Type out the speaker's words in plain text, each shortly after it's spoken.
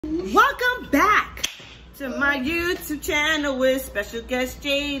Welcome back to my YouTube channel with special guest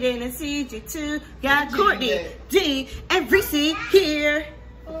Jaden and CJ2. Got Courtney, D, and Risi here.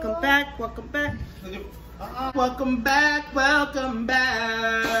 Welcome back, welcome back. Welcome back, welcome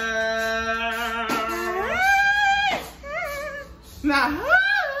back. Now,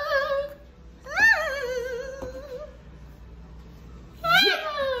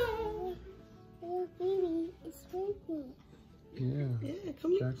 Yeah,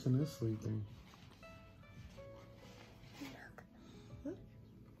 come here. Jackson is sleeping.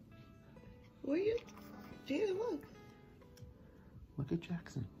 Where you? Jaden, look. Look at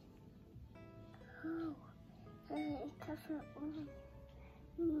Jackson. Oh, it covered all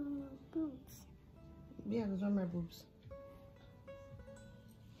boobs. Yeah, those are my boobs.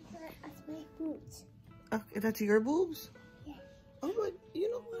 That's my boobs. Okay, that's your boobs? Yeah. Oh my,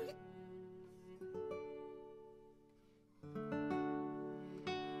 you know what?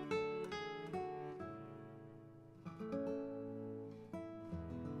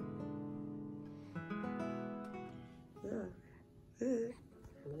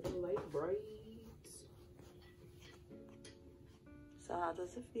 Little light braids. So how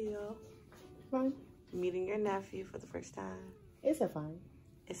does it feel? Fine. Meeting your nephew for the first time. It's a fine.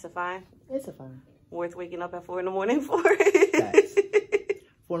 It's a fine. It's a fine. Worth waking up at 4 in the morning for. Facts.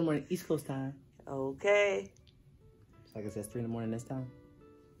 4 in the morning, East Coast time. Okay. So I guess that's 3 in the morning this time.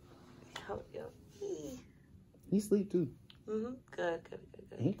 Yep. He sleep too. Good, good, good,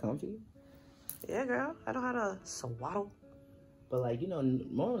 good. He comfy. Yeah, girl. I know how to swaddle. But like, you know,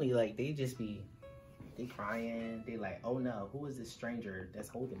 normally like they just be, they crying. They like, oh no, who is this stranger that's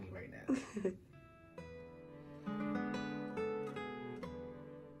holding me right now?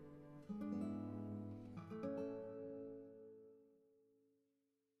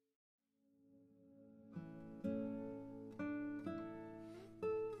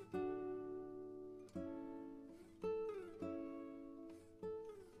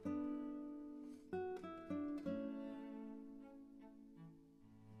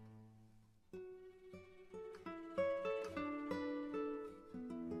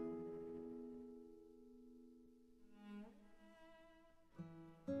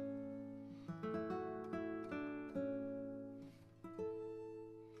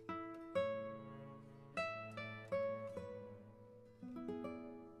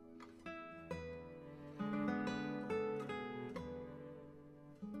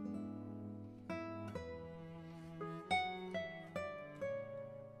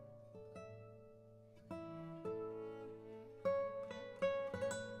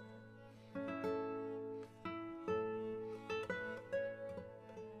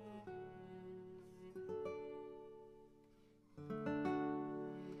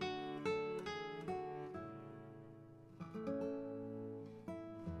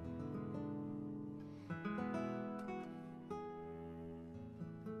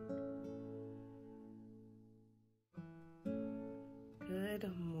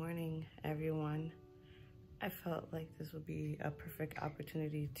 Good morning, everyone. I felt like this would be a perfect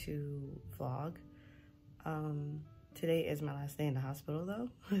opportunity to vlog. Today is my last day in the hospital though,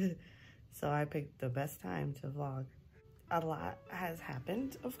 so I picked the best time to vlog. A lot has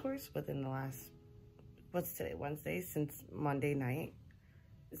happened, of course, within the last, what's today, Wednesday, since Monday night.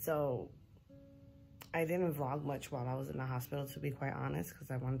 So I didn't vlog much while I was in the hospital, to be quite honest,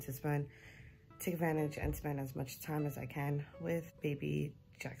 because I wanted to take advantage and spend as much time as I can with baby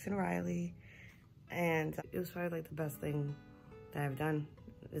Jackson Riley. And it was probably like the best thing that I've done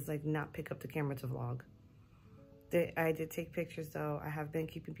is like not pick up the camera to vlog. I did take pictures though. I have been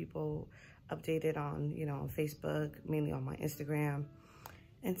keeping people updated on, you know, on Facebook, mainly on my Instagram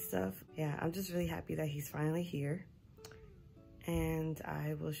and stuff. Yeah, I'm just really happy that he's finally here. And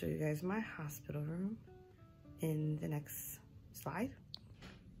I will show you guys my hospital room in the next slide.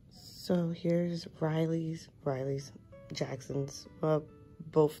 So here's Riley's, Jackson's, well,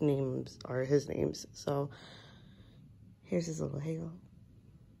 both names are his names. So here's his little halo.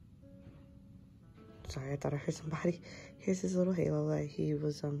 Sorry, I thought I heard somebody. Here's his little halo that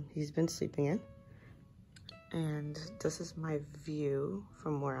he's been sleeping in. And this is my view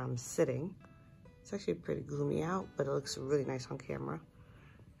from where I'm sitting. It's actually pretty gloomy out, but it looks really nice on camera.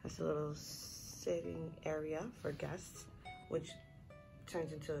 That's a little sitting area for guests, which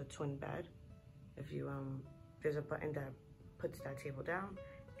turns into a twin bed. If you there's a button that puts that table down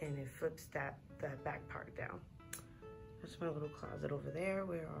and it flips that back part down. That's my little closet over there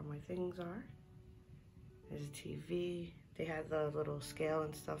where all my things are. There's a TV. They had the little scale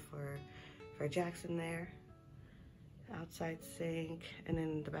and stuff for Jackson there. Outside sink, and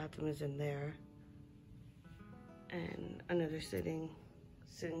then the bathroom is in there. And another sitting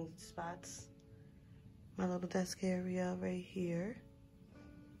sitting spots. My little desk area right here.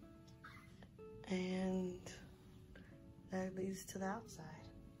 And that leads to the outside.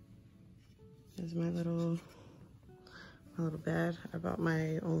 This is my little bed. I bought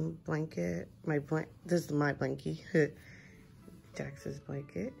my own blanket. This is my blankie. Jax's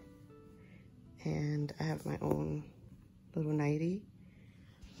blanket. And I have my own little nightie.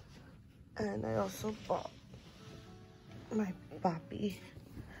 And I also bought my boppy,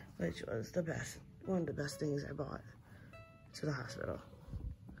 which was one of the best things I bought to the hospital.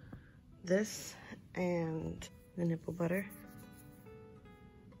 This and the nipple butter.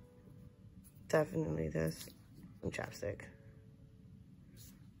 Definitely this and chapstick.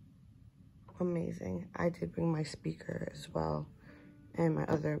 Amazing. I did bring my speaker as well and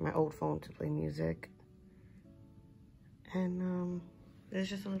my old phone to play music. And there's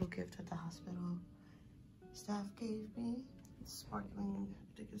just a little gift that the hospital staff gave me. Sparkling,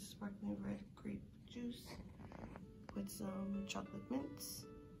 I think it's sparkling red grape juice with some chocolate mints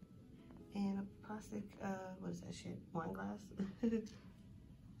and a plastic, what is that shit? Wine glass.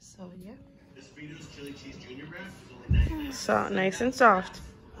 So yeah. This Fritos chili cheese junior bread is only 99. So nice and soft.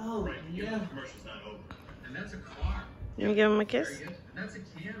 Oh, right, yeah. The commercial's not over. And that's a car. You wanna give him a kiss? Very good. And that's a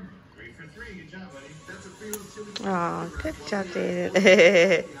camera. 3 for 3. Good job, buddy. That's a Fritos chili cheese. Aw, good job,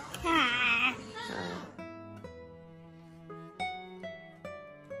 David.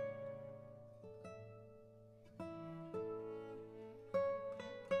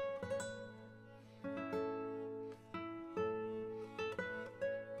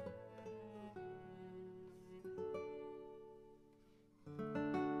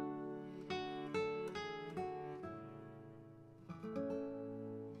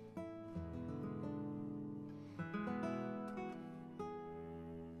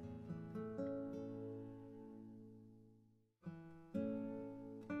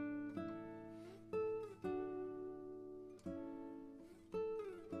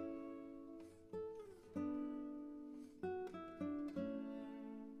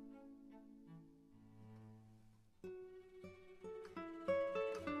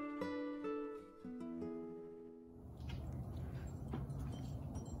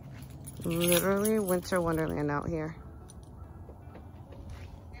 Literally winter wonderland out here.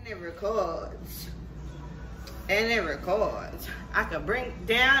 And it records. And it records. I could bring it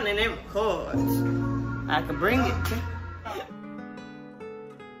down and it records. I could bring it down.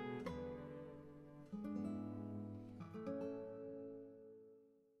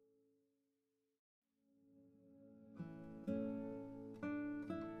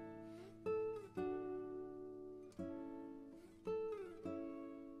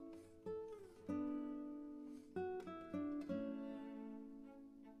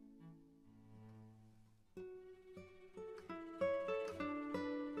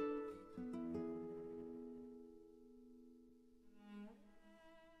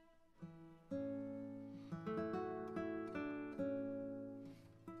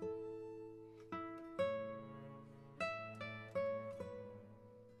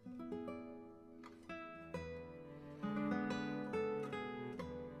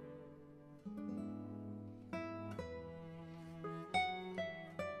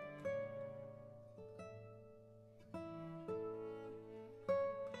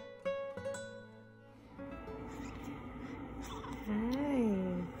 Hi.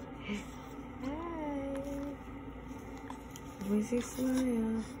 Where's your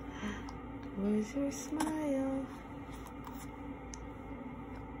smile? Where's your smile?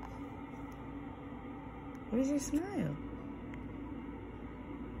 Where's your smile?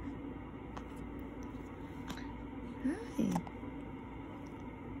 Hi.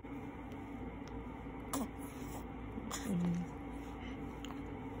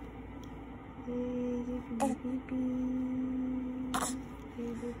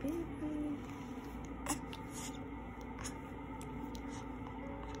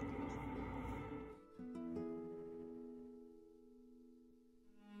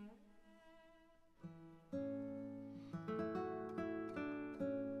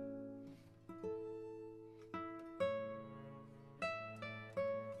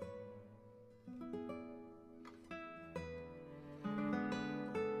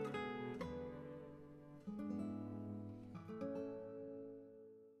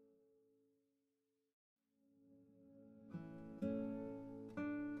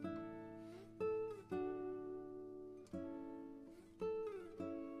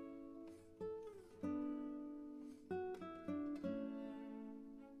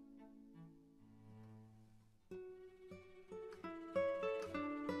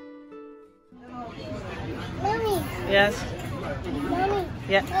 Mommy, Yes. mommy,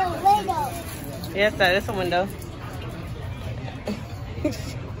 Yep. Oh, window. Yes, that is a window.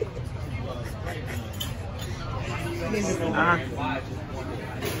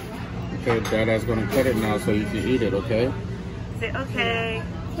 Okay, Dada's gonna cut it now so you can eat it, okay? Say okay.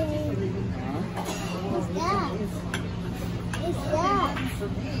 What's that? What's that?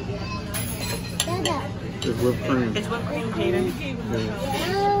 Dada. It's whipped cream. It's whipped cream, Jaden.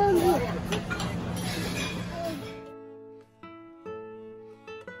 Yummy.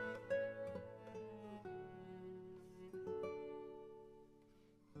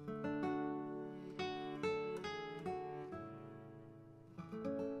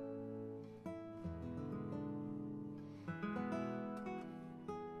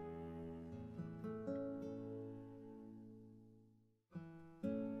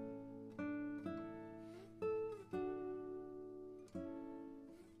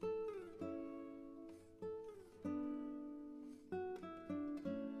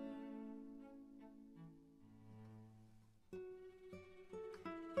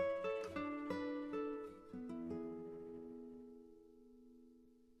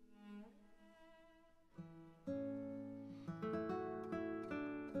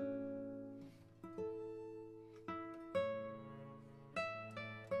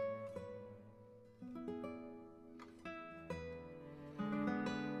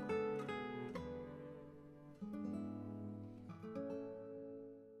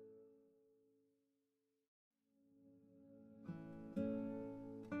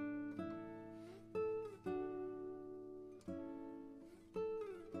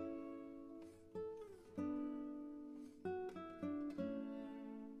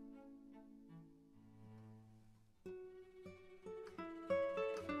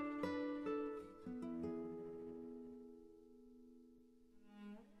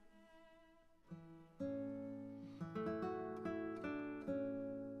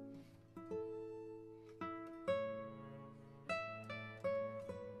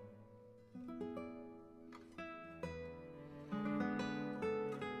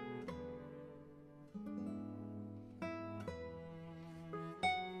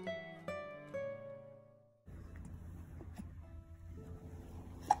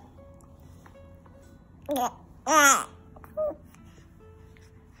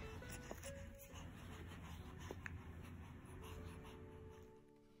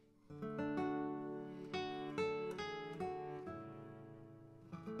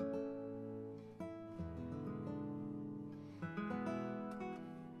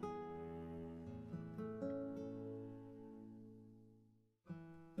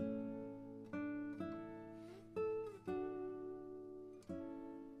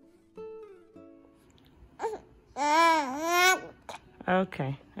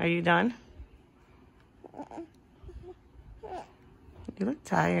 Okay, are you done? You look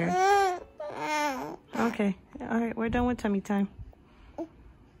tired. Okay, all right, we're done with tummy time.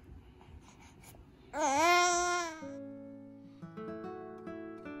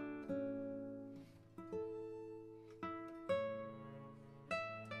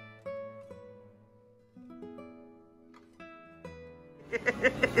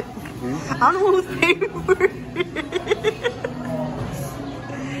 I don't know who's paying for it.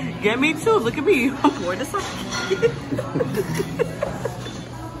 Get me too. Look at me. I'm bored as fuck.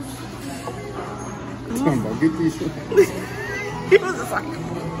 Come on, get these. He was just like.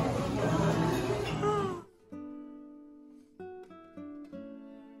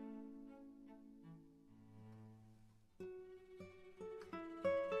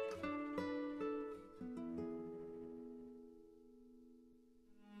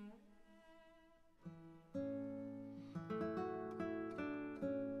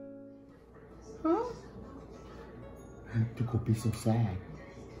 To go be so sad.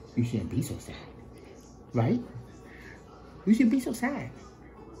 You shouldn't be so sad. Right? You shouldn't be so sad.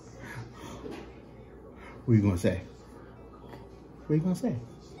 What are you gonna say? What are you gonna say?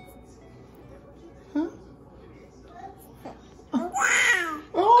 Huh?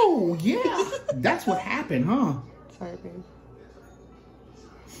 Oh, yeah. That's what happened, huh? Sorry, babe.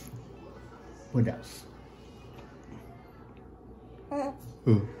 What else?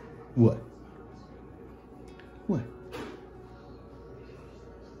 What? What?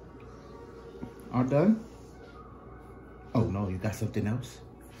 All done? Oh no, you got something else?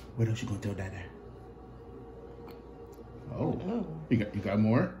 What else you gonna throw that at? Oh, you got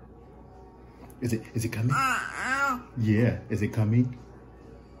more? Is it coming? Yeah, is it coming?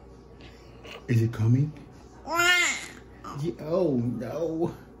 Is it coming? Yeah, oh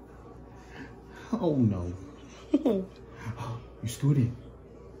no. Oh no. You stood it.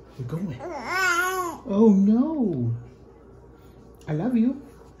 You're going. Oh no. I love you.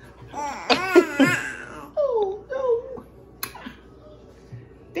 Oh, no.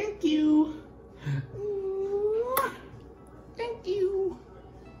 Thank you. Thank you.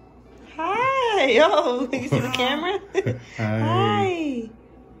 Hi. Oh, you see the camera? Hi.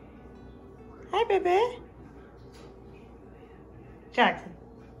 Hi, baby. Jackson.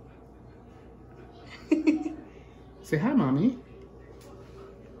 Say hi, Mommy.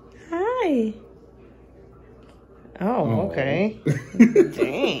 Hi. Oh, okay.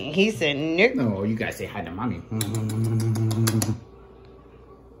 Dang, he said Nick. No, you gotta say hi to Mommy.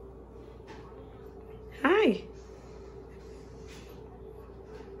 Hi.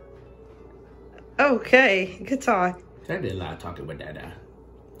 Okay, good talk. I did a lot of talking with Dada.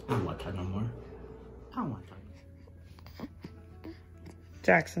 I don't want to talk no more. I don't want to talk.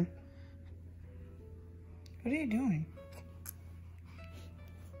 Jackson. What are you doing?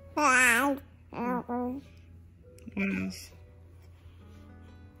 What else?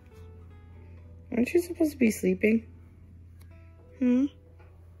 Aren't you supposed to be sleeping? Hmm?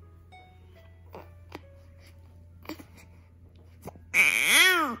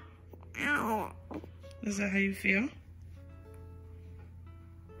 Is that how you feel?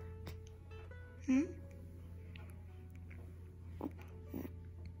 Hmm?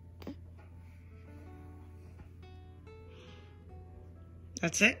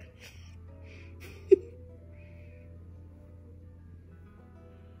 That's it?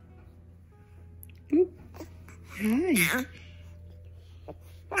 Oop. Hi.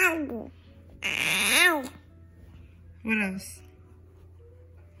 What else?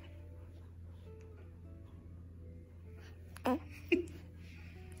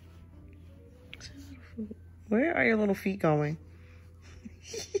 Where are your little feet going?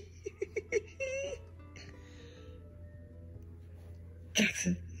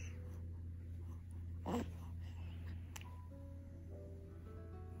 Jackson. All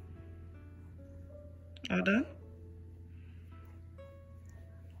done?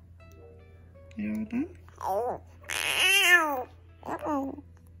 You all done?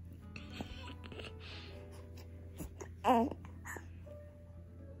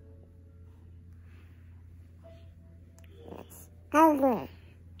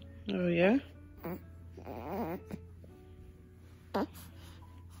 Oh, yeah?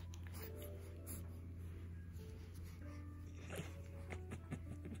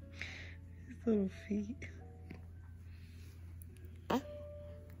 His little feet.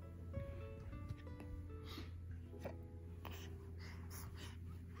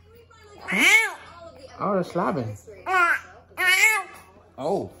 Oh, they're slobbing.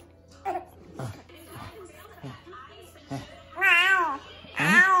 Oh.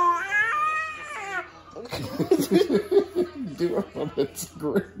 Dude, that's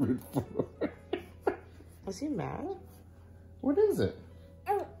great. Is he mad? What is it?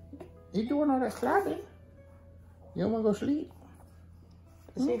 You doing all that slobbing? You don't want to go sleep?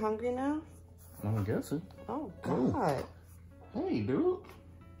 Is he hungry now? I'm guessing. Oh, God. Hey, dude.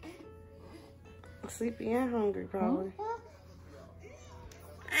 Sleepy and hungry, probably.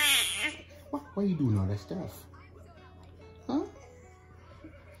 Why you doing all that stuff? Huh?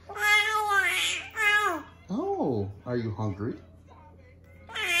 Oh, are you hungry?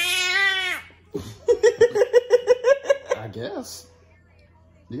 I guess.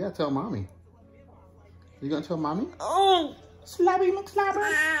 You gotta tell Mommy. You gonna tell Mommy? Oh! Slobby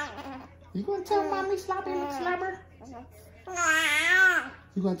McSlobber. You gonna tell Mommy Slobby McSlobber?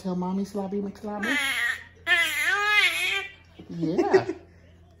 You gonna tell Mommy Slobby McSlobber? Yeah.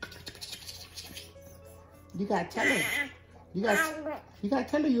 You gotta tell her. You gotta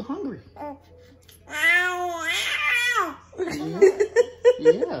tell her you're hungry.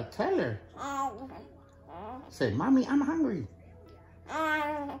 Yeah, tell her. Say, Mommy, I'm hungry.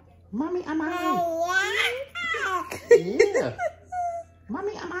 Mommy, I'm hungry. Yeah.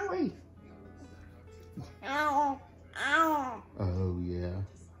 Mommy, I'm hungry. Oh, yeah.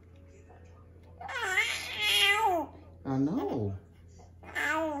 I know.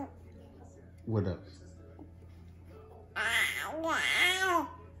 What else?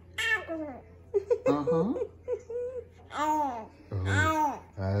 Uh-huh.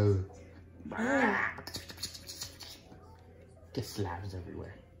 Oh. Get slabs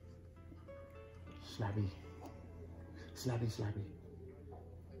everywhere. Slabby. Slabby, slabby.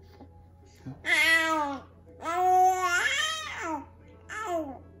 Huh?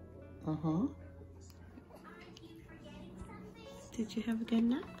 Uh-huh. Did you have a good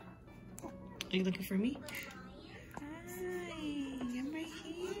nap? Are you looking for me? Hi, I'm right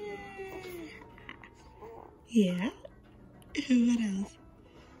here. Yeah? What else?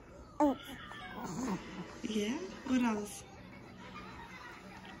 Yeah? What else?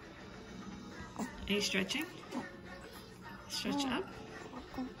 Are you stretching? Stretch up.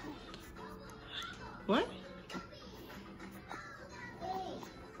 What?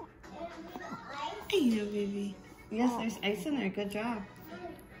 Hey, you baby. Yes, there's ice in there. Good job.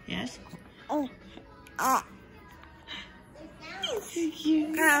 Yes. Oh. So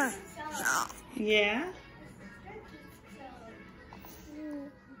cute. Yeah.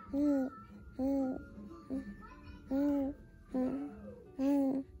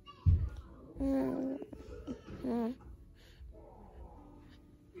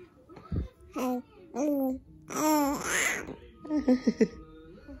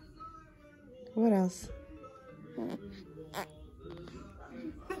 What else? What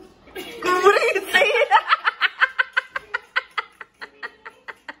are you saying?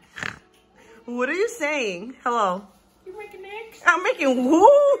 What are you saying? Hello. You're making eggs? I'm making who?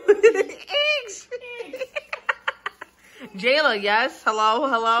 Eggs. Jayla, yes. Hello,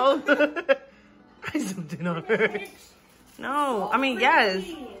 hello. I zoomed in on her. No, I mean yes.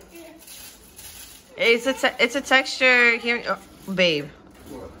 It's a texture here, babe.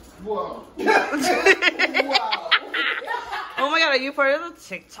 Whoa. Oh my god, are you part of the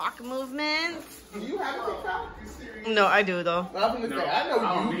TikTok movement? Do you have a TikTok? No, I do though. I'm gonna say, I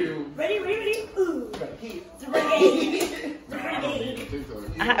know you do. Ready? Ooh. It's a renegade.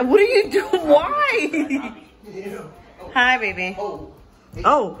 What are you doing? Why? Hi, baby.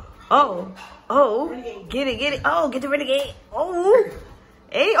 Oh. Get it. Oh, get the renegade. Oh.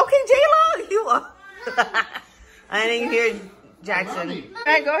 Hey, okay, Jayla. You are. I didn't hear Jackson. All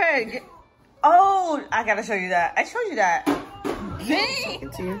right, go ahead. Oh, I gotta show you that. I showed you that. Dang.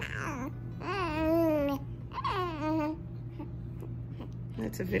 It's you.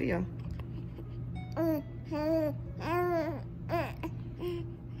 It's a video.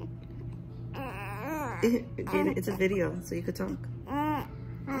 It's a video, so you could talk.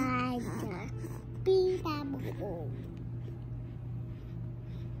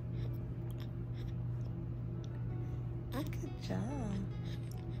 Good job.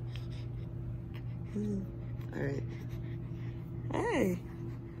 All right. Hey.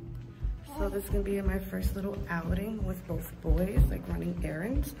 So this is gonna be my first little outing with both boys, like running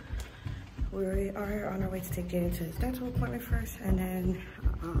errands. We are on our way to take Jaden to his dental appointment first, and then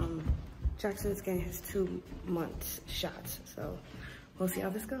Jackson's getting his 2-month shots. So we'll see how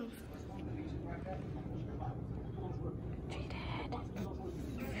this goes.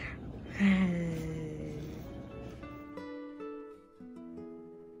 Hey.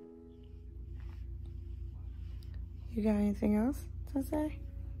 You got anything else to say?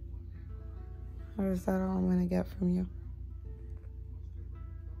 Or is that all I'm gonna get from you?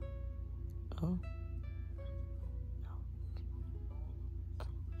 Oh.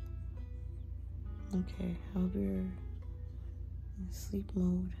 Okay, I hope you're in sleep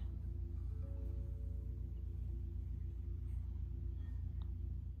mode.